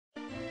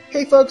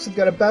Hey folks, I've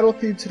got a battle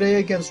for you today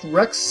against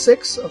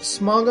rexxsix of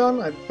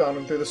Smogon. I found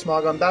him through the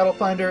Smogon Battle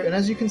Finder, and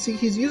as you can see,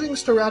 he's using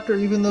Staraptor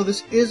even though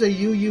this is a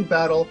UU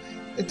battle.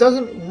 It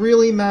doesn't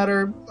really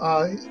matter.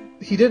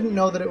 He didn't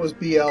know that it was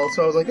BL,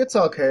 so I was like, it's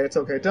okay,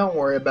 don't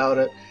worry about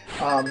it.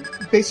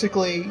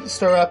 Basically,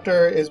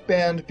 Staraptor is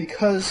banned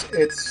because of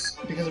its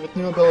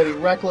new ability,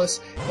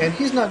 Reckless, and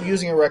he's not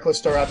using a Reckless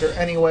Staraptor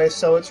anyway,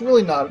 so it's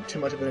really not too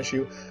much of an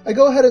issue. I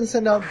go ahead and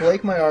send out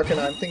Blake, my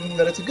Arcanine, thinking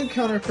that it's a good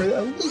counter for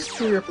at least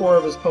 3 or 4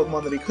 of his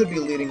Pokemon that he could be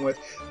leading with,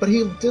 but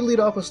he did lead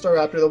off with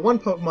Staraptor, the one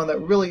Pokemon that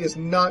really is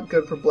not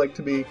good for Blake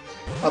to be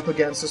up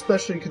against,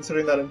 especially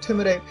considering that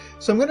Intimidate.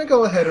 So I'm going to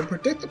go ahead and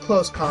predict the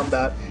close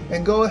combat,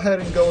 and go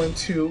ahead and go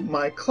into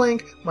my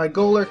Clank, my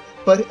Golurk,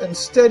 but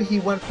instead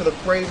he went for the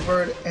Brave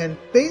Bird, and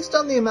based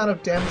on the amount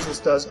of damage this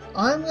does,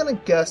 I'm going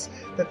to guess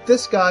that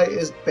this guy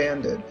is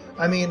banded.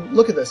 I mean,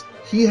 look at this.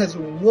 He has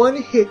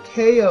one-hit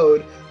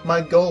KO'd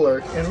my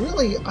Golurk, and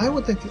really, I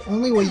would think the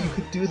only way you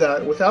could do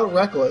that without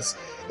Reckless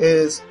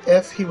is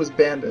if he was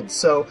banded.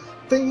 So,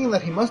 thinking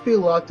that he must be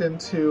locked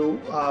into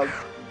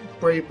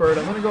Brave Bird,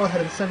 I'm going to go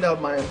ahead and send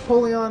out my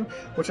Empoleon,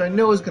 which I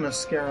know is going to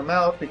scare him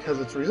out because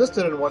it's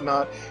resisted and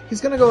whatnot.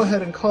 He's going to go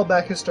ahead and call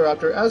back his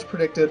Staraptor as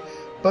predicted,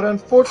 but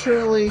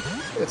unfortunately,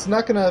 it's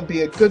not going to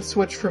be a good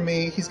switch for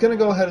me. He's going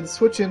to go ahead and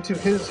switch into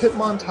his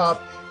Hitmontop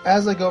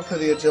as I go for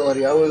the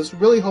Agility. I was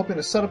really hoping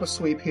to set up a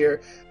sweep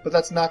here, but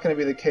that's not going to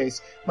be the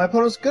case. My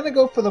opponent's going to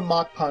go for the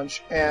Mach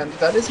Punch, and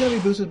that is going to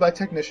be boosted by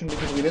Technician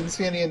because we didn't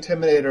see any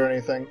Intimidate or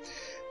anything.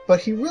 But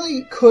he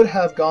really could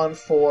have gone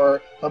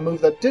for a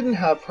move that didn't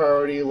have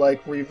priority,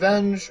 like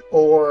Revenge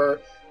or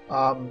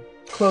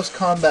Close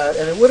Combat,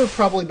 and it would have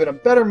probably been a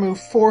better move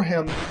for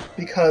him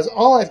because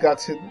all I've got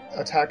to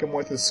attack him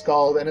with is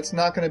Scald, and it's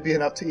not going to be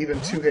enough to even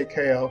 2-hit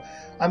KO.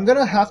 I'm going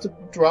to have to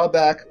draw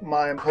back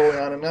my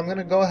Empoleon, and I'm going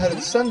to go ahead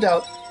and send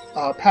out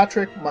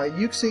Patrick, my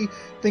Uxie,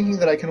 thinking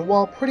that I can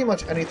wall pretty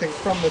much anything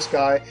from this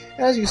guy.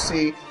 As you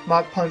see,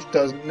 Mach Punch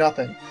does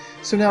nothing.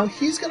 So now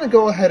he's going to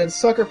go ahead and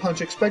Sucker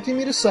Punch, expecting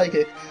me to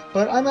Psychic,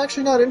 but I'm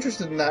actually not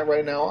interested in that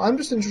right now. I'm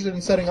just interested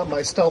in setting up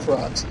my Stealth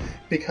Rocks,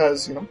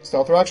 because, you know,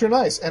 Stealth Rocks are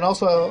nice. And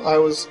also, I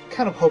was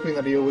kind of hoping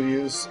that he would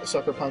use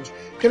Sucker Punch.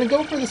 Going to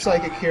go for the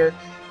Psychic here,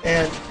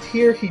 and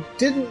here he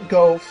didn't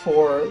go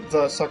for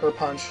the Sucker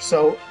Punch,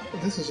 so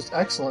this is just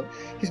excellent.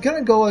 He's going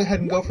to go ahead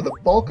and go for the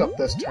Bulk Up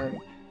this turn.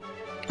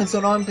 And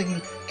so now I'm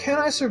thinking, can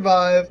I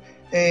survive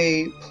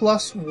a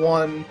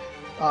 +1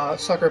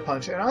 Sucker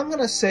Punch? And I'm going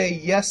to say,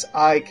 yes,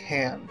 I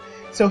can.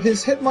 So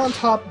his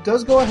Hitmontop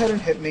does go ahead and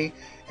hit me,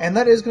 and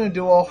that is going to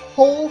do a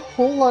whole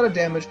lot of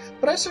damage,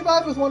 but I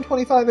survived with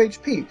 125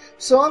 HP,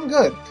 so I'm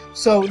good.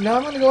 So now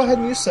I'm going to go ahead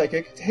and use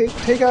Psychic,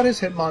 take out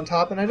his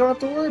Hitmontop, and I don't have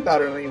to worry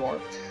about it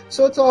anymore.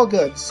 So it's all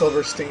good.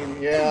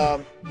 Silverstein, yeah,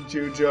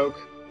 Jew joke.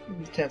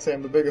 Can't say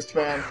I'm the biggest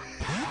fan.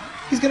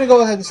 He's going to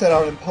go ahead and set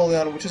out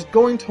Empoleon, which is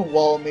going to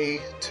wall me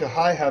to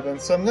high heaven,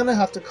 so I'm going to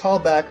have to call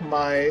back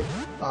my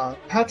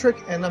Patrick,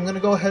 and I'm going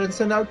to go ahead and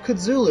send out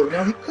Cthulhu.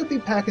 Now, he could be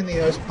packing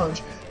the Ice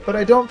Punch, but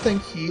I don't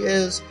think he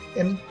is.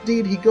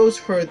 Indeed, he goes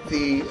for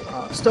the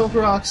Stealth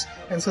Rocks,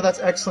 and so that's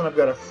excellent. I've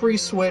got a free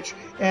switch,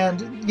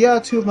 and yeah,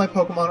 2 of my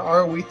Pokemon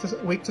are weak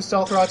to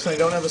Stealth Rocks, and I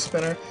don't have a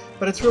Spinner,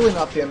 but it's really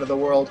not the end of the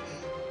world.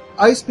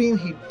 Ice Beam,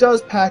 he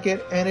does pack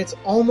it, and it's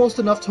almost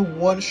enough to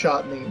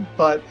one-shot me,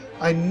 but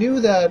I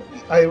knew that,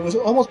 I was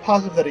almost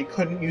positive that he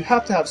couldn't. You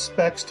have to have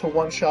specs to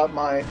one-shot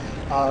my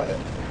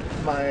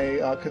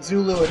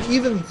Cthulhu, and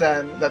even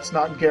then, that's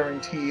not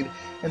guaranteed.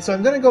 And so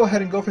I'm going to go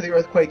ahead and go for the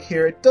Earthquake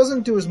here. It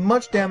doesn't do as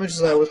much damage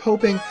as I was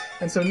hoping,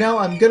 and so now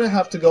I'm going to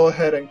have to go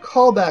ahead and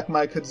call back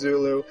my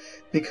Cthulhu,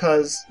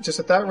 because just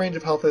at that range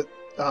of health,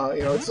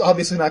 you know, it's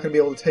obviously not going to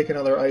be able to take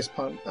another Ice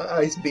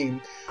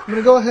Beam. I'm going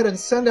to go ahead and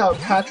send out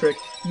Patrick,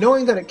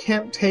 knowing that it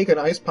can't take an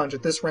Ice Punch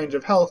at this range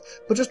of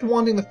health, but just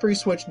wanting the free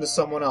switch into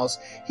someone else.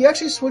 He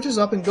actually switches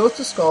up and goes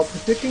to Scald,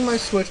 predicting my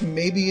switch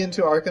maybe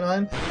into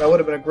Arcanine. That would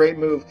have been a great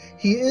move.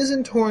 He is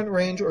in Torrent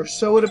range, or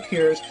so it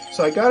appears,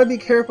 so I gotta be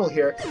careful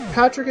here.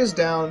 Patrick is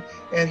down,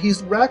 and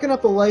he's racking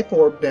up the Life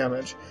Orb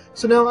damage.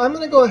 So now I'm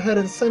going to go ahead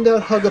and send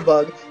out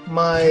Hugabug,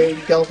 my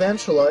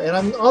Galvantula, and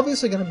I'm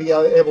obviously going to be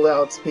able to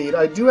outspeed.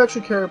 I do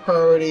actually carry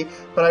priority,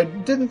 but I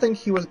didn't think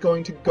he was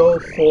going to go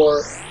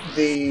for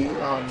the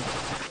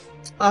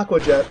Aqua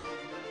Jet.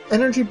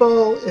 Energy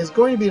Ball is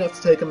going to be enough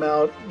to take him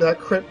out. That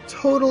crit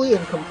totally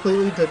and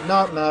completely did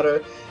not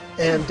matter,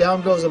 and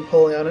down goes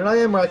Empoleon, and I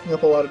am racking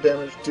up a lot of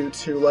damage due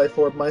to Life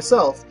Orb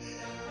myself.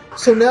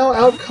 So now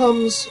out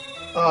comes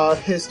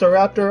his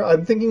Staraptor.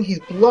 I'm thinking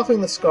he's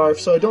bluffing the Scarf,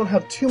 so I don't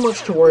have too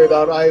much to worry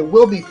about. I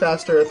will be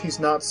faster if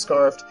he's not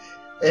Scarfed,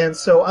 and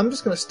so I'm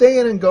just going to stay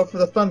in and go for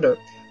the Thunder.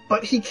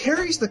 But he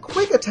carries the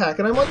Quick Attack,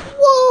 and I'm like,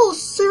 whoa,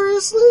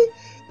 seriously?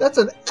 That's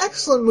an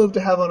excellent move to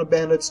have on a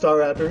Banded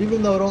Staraptor,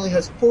 even though it only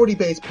has 40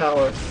 base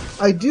power.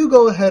 I do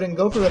go ahead and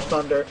go for the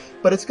Thunder,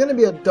 but it's going to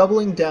be a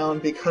doubling down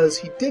because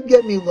he did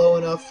get me low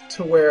enough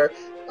to where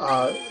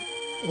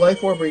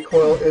Life Orb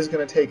Recoil is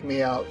going to take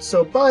me out.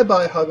 So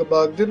bye-bye,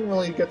 Hugabug. Didn't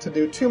really get to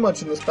do too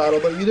much in this battle,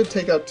 but you did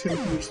take out 2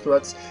 huge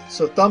threats,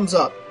 so thumbs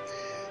up.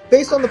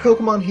 based on the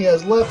Pokemon he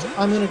has left,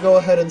 I'm going to go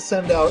ahead and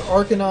send out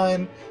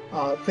Arcanine,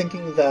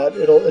 thinking that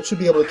it should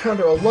be able to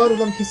counter a lot of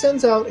them. He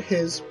sends out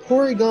his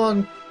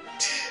Porygon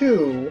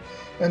 2,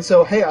 and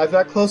so, hey, I've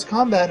got close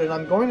combat and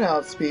I'm going to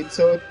outspeed,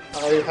 so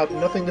I have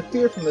nothing to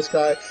fear from this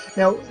guy.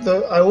 Now,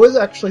 I was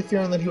actually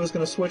fearing that he was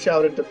going to switch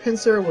out into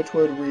Pinsir, which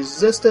would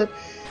resist it,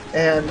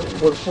 and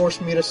would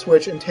force me to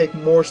switch and take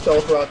more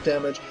Stealth Rock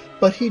damage,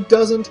 but he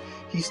doesn't.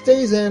 He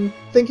stays in,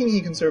 thinking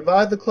he can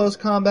survive the close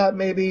combat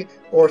maybe,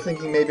 or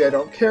thinking maybe I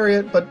don't carry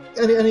it, but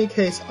in any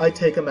case, I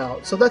take him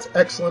out. So that's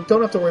excellent.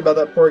 Don't have to worry about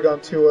that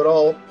Porygon 2 at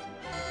all.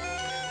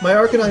 My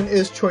Arcanine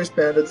is Choice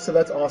Banded, so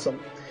that's awesome.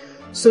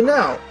 So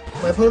now,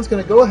 my opponent's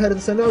going to go ahead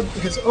and send out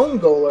his own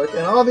Golurk,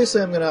 and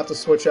obviously I'm going to have to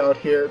switch out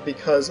here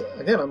because,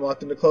 again, I'm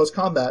locked into close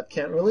combat.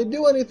 Can't really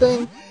do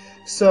anything.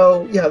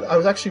 So, yeah, I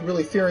was actually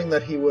really fearing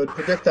that he would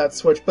predict that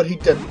switch, but he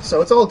didn't,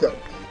 so it's all good.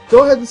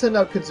 Go ahead and send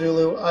out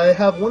Kazulu. I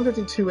have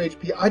 152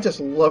 HP. I just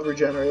love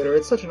Regenerator.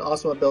 It's such an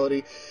awesome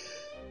ability.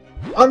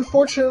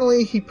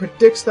 Unfortunately, he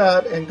predicts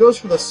that and goes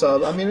for the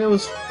sub. I mean, it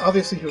was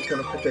obviously he was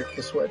going to predict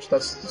the switch.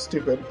 That's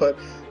stupid, but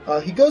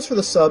he goes for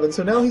the sub, and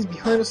so now he's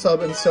behind a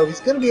sub, and so he's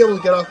going to be able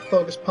to get off the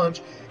Focus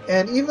Punch.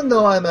 And even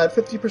though I'm at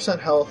 50%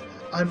 health,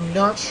 I'm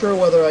not sure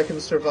whether I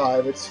can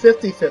survive. It's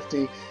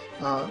 50-50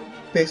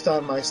 based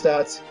on my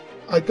stats.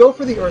 I go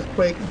for the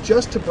Earthquake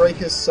just to break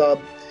his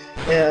sub,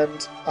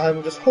 and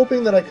I'm just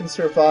hoping that I can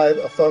survive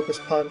a Focus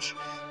Punch,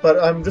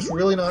 but I'm just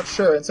really not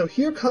sure. And so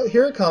here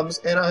it comes,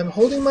 and I'm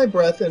holding my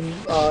breath in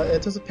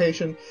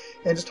anticipation,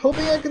 and just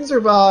hoping I can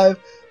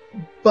survive,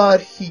 but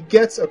he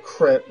gets a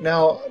crit.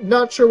 Now,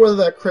 not sure whether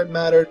that crit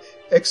mattered.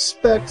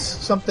 Expect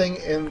something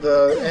in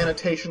the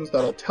annotations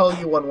that'll tell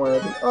you one way or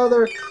the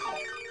other.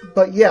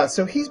 But yeah,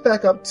 so he's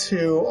back up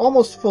to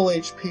almost full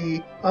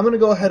HP. I'm going to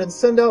go ahead and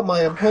send out my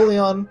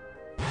Empoleon,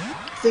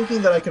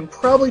 thinking that I can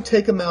probably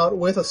take him out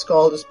with a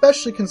Scald,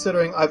 especially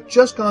considering I've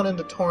just gone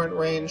into Torrent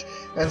range,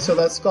 and so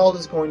that Scald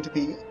is going to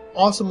be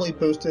awesomely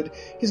boosted.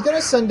 He's going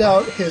to send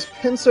out his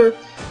Pinsir,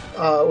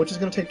 which is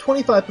going to take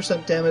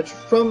 25% damage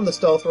from the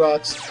Stealth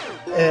Rocks,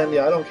 and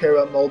yeah, I don't care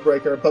about Mold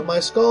Breaker, but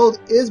my Scald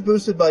is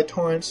boosted by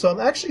Torrent, so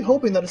I'm actually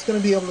hoping that it's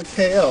going to be able to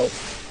KO.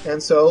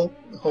 And so,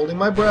 holding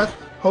my breath,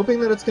 hoping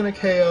that it's going to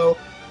KO,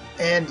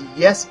 and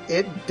yes,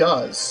 it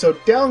does. So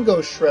down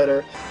goes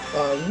Shredder.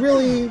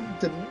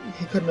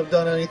 He couldn't have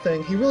done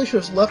anything. He really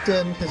should have left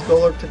in his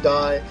Golurk to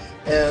die,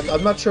 and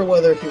I'm not s上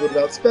whether he would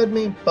have outsped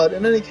me, but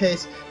in any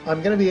case,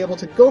 I'm going to be able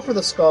to go for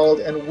the Scald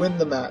and win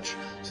the match.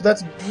 So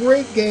that's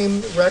great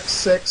game,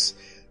 rexxsix.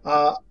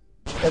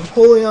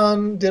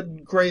 Empoleon did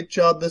a great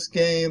job this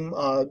game.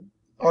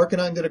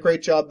 Arcanine did a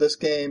great job this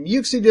game.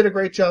 Yuxi did a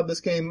great job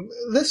this game.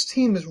 This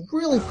team is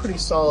really pretty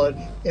solid,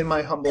 in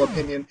my humble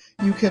opinion.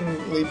 You can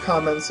leave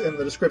comments in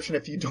the description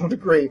if you don't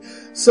agree.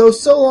 So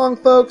long,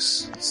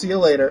 folks. See you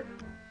later.